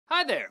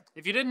Hi there!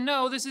 If you didn't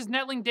know, this is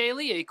Netling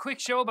Daily, a quick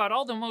show about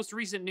all the most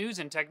recent news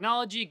in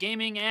technology,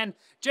 gaming, and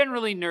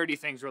generally nerdy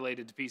things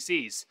related to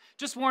PCs.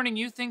 Just warning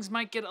you, things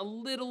might get a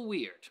little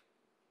weird.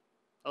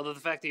 Although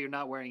the fact that you're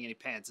not wearing any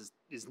pants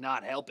is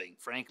not helping,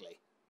 frankly.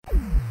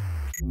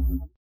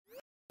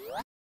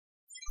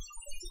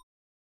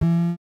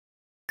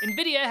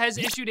 Nvidia has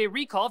issued a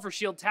recall for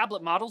Shield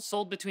tablet models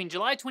sold between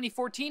July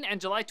 2014 and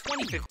July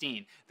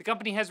 2015. The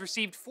company has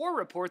received 4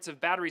 reports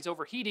of batteries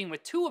overheating,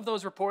 with 2 of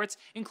those reports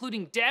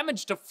including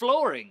damage to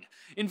flooring.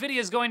 Nvidia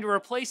is going to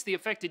replace the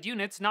affected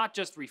units, not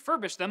just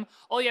refurbish them.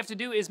 All you have to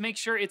do is make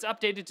sure it's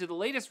updated to the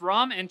latest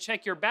ROM and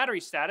check your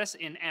battery status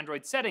in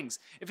Android settings.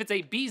 If it's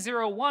a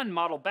B01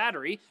 model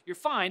battery, you're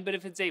fine, but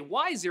if it's a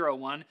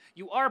Y01,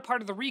 you are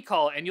part of the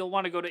recall and you'll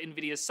want to go to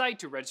Nvidia's site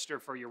to register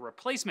for your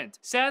replacement.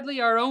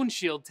 Sadly, our own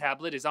Shield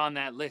tablet is on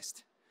that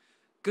list.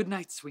 Good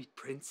night, sweet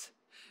prince.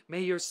 May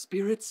your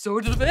spirit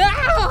soar to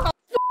the...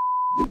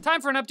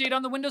 Time for an update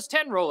on the Windows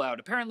 10 rollout.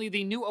 Apparently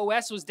the new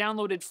OS was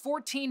downloaded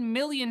 14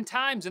 million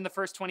times in the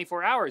first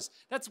 24 hours.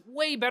 That's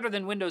way better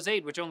than Windows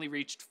 8, which only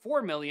reached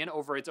 4 million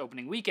over its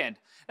opening weekend.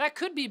 That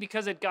could be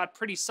because it got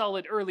pretty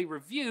solid early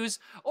reviews,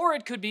 or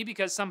it could be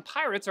because some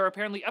pirates are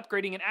apparently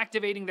upgrading and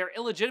activating their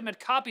illegitimate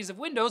copies of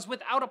Windows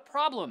without a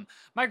problem.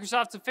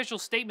 Microsoft's official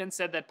statement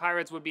said that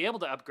pirates would be able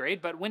to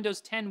upgrade, but Windows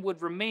 10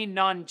 would remain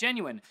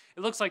non-genuine.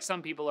 It looks like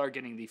some people are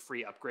getting the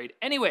free upgrade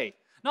anyway.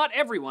 Not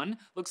everyone.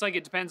 Looks like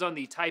it depends on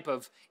the type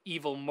of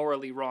evil,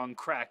 morally wrong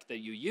crack that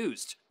you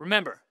used.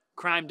 Remember,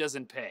 crime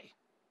doesn't pay.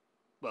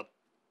 Well,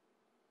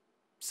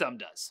 some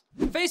does.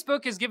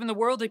 Facebook has given the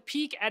world a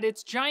peek at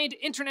its giant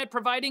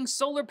internet-providing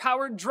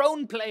solar-powered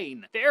drone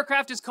plane. The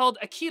aircraft is called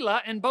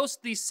Aquila and boasts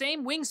the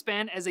same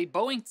wingspan as a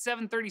Boeing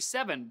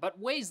 737, but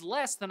weighs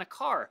less than a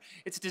car.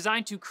 It's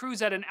designed to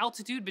cruise at an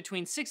altitude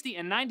between 60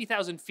 and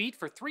 90,000 feet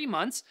for 3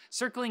 months,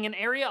 circling an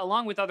area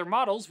along with other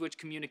models which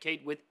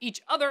communicate with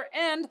each other,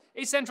 and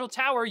a central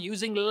tower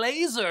using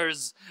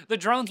lasers. The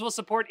drones will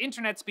support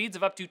internet speeds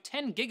of up to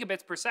 10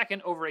 gigabits per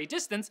second over a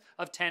distance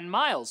of 10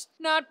 miles.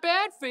 Not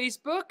bad,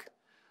 Facebook.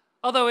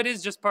 Although it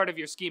is just part of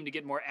your scheme to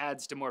get more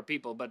ads to more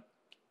people, but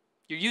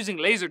you're using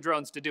laser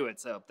drones to do it,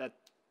 so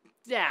that's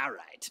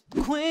alright.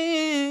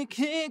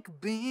 Quick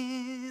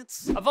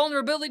bits. A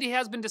vulnerability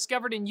has been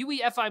discovered in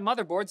UEFI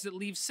motherboards that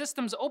leaves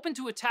systems open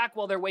to attack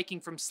while they're waking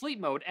from sleep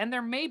mode, and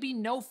there may be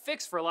no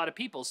fix for a lot of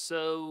people,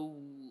 so...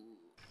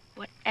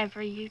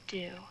 Whatever you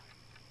do,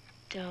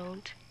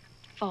 don't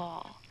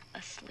fall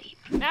asleep.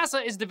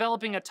 NASA is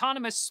developing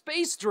autonomous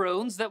space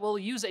drones that will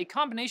use a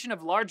combination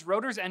of large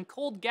rotors and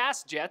cold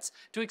gas jets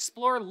to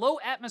explore low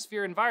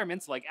atmosphere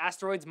environments like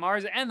asteroids,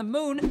 Mars, and the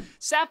moon.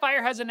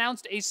 Sapphire has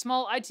announced a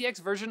small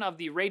ITX version of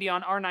the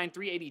Radeon R9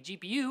 380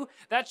 GPU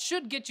that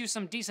should get you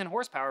some decent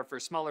horsepower for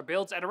smaller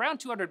builds at around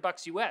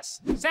 $200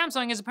 US.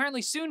 Samsung is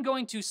apparently soon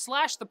going to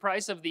slash the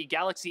price of the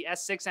Galaxy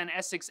S6 and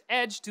S6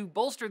 Edge to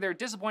bolster their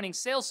disappointing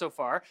sales so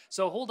far,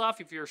 so hold off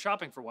if you're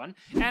shopping for one.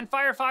 And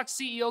Firefox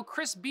CEO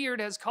Chris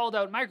Beard has called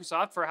out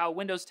Microsoft for how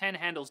Windows 10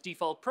 handles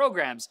default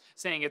programs,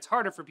 saying it's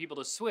harder for people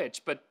to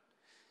switch, but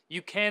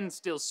you can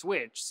still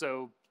switch,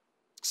 so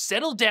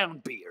settle down,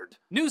 Beard.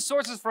 News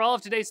sources for all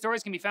of today's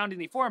stories can be found in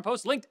the forum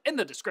post linked in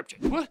the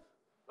description. What?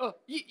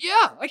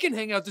 Yeah, I can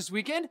hang out this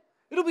weekend.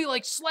 It'll be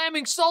like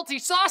slamming salty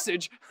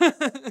sausage.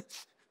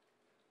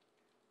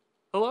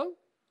 Hello?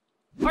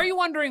 Are you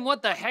wondering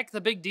what the heck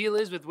the big deal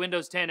is with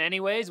Windows 10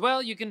 anyways?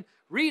 Well, you can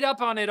read up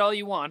on it all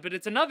you want, but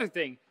it's another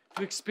thing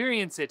to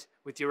experience it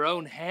with your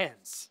own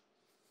hands.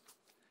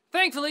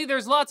 Thankfully,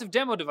 there's lots of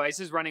demo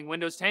devices running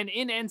Windows 10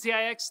 in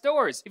NCIX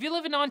stores. If you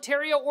live in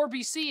Ontario or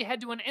BC,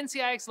 head to an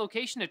NCIX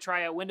location to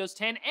try out Windows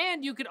 10,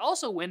 and you could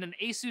also win an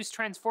Asus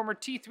Transformer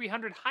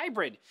T300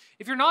 Hybrid.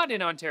 If you're not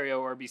in Ontario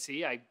or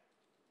BC,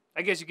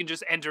 I guess you can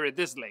just enter at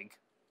this link.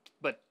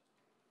 But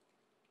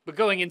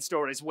going in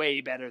store is way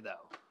better,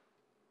 though.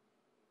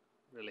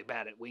 Really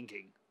bad at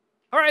winking.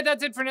 Alright,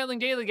 that's it for Netling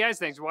Daily, guys.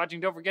 Thanks for watching.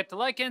 Don't forget to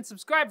like and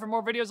subscribe for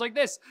more videos like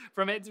this.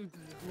 From it.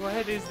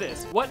 What is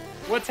this?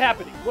 What's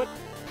happening? What?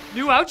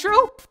 New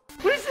outro?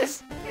 What is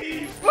this?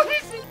 What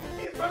is it?